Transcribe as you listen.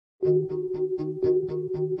I'm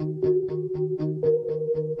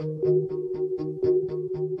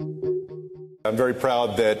very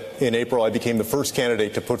proud that in April I became the first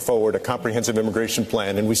candidate to put forward a comprehensive immigration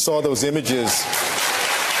plan. And we saw those images.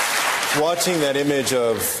 Watching that image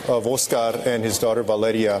of Oscar and his daughter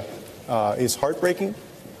Valeria is heartbreaking.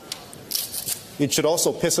 It should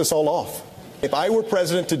also piss us all off. If I were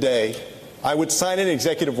president today, I would sign an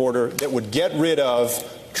executive order that would get rid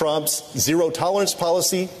of Trump's zero-tolerance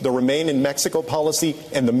policy, the Remain in Mexico policy,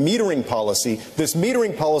 and the metering policy. This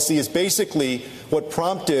metering policy is basically what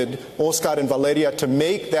prompted Oscar and Valeria to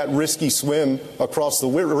make that risky swim across the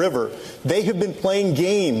river. They have been playing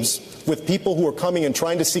games with people who are coming and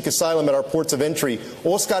trying to seek asylum at our ports of entry.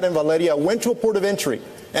 Oscar and Valeria went to a port of entry,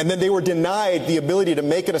 and then they were denied the ability to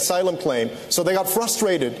make an asylum claim. So they got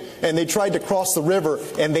frustrated, and they tried to cross the river,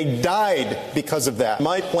 and they died because of that.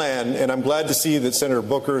 My plan, and I'm glad to see that Senator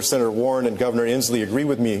Booker, Senator Warren, and Governor Inslee agree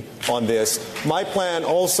with me on this, my plan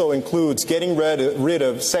also includes getting rid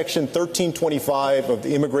of Section 1325 of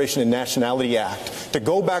the Immigration and Nationality Act, to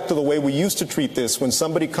go back to the way we used to treat this when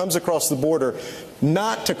somebody comes across the border,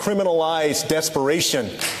 not to criminalize desperation,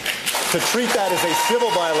 to treat that as a civil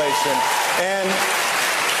violation.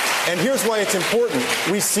 And here's why it's important.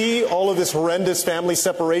 We see all of this horrendous family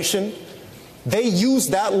separation. They use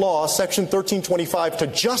that law, Section 1325, to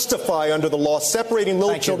justify under the law separating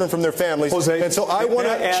little children from their families. Jose, and so I want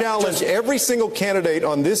to challenge every single candidate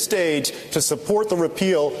on this stage to support the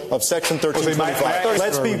repeal of Section 1325.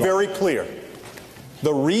 Let's be very clear.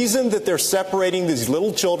 The reason that they're separating these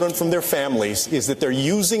little children from their families is that they're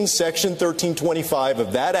using Section 1325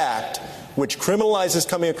 of that act, which criminalizes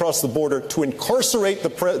coming across the border, to incarcerate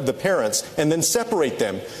the parents and then separate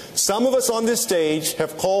them. Some of us on this stage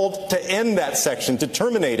have called to end that section, to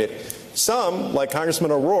terminate it. Some, like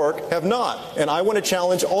Congressman O'Rourke, have not. And I want to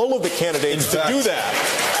challenge all of the candidates to do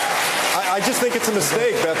that. I just think it's a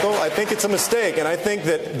mistake, Beto. I think it's a mistake. And I think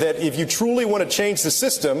that if you truly want to change the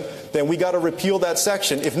system, then we got to repeal that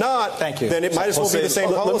section. If not, then it might as well be the same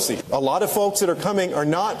policy. A lot of folks that are coming are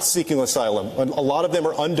not seeking asylum. A lot of them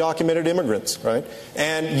are undocumented immigrants, right?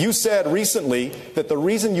 And you said recently that the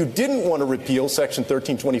reason you didn't want to repeal Section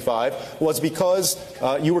 1325 was because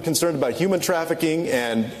you were concerned about human trafficking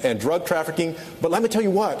and drug trafficking. But let me tell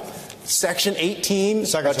you what. Section 18,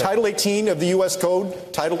 Title 18 of the U.S.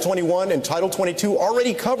 Code, Title 21, and Title 22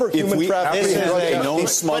 already cover human trafficking and drug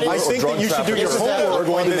trafficking. I think that you should do your homework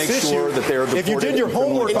on this issue. If you did your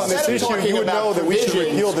homework on this issue, you would know that we should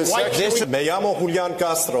repeal this section. Me llamo Julian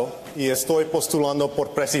Castro y estoy postulando por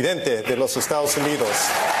presidente de los Estados Unidos.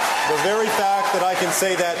 The very fact that I can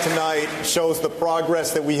say that tonight shows the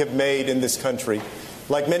progress that we have made in this country.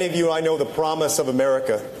 Like many of you, I know the promise of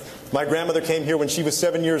America. My grandmother came here when she was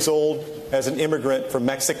 7 years old as an immigrant from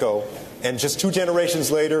Mexico. And just 2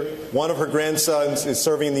 generations later, one of her grandsons is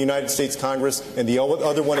serving in the United States Congress, and the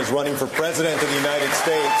other one is running for president of the United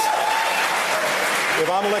States. If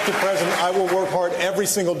I'm elected president, I will work hard every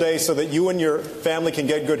single day so that you and your family can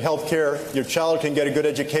get good health care, your child can get a good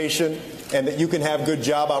education, and that you can have good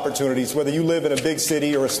job opportunities, whether you live in a big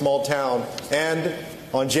city or a small town. And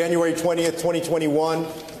on January 20th, 2021,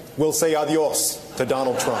 we'll say adios to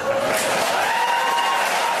Donald Trump.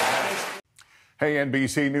 Hey,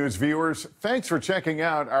 NBC News viewers, thanks for checking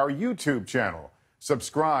out our YouTube channel.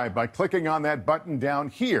 Subscribe by clicking on that button down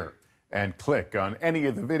here, and click on any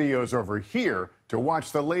of the videos over here to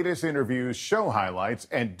watch the latest interviews, show highlights,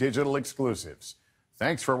 and digital exclusives.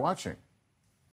 Thanks for watching.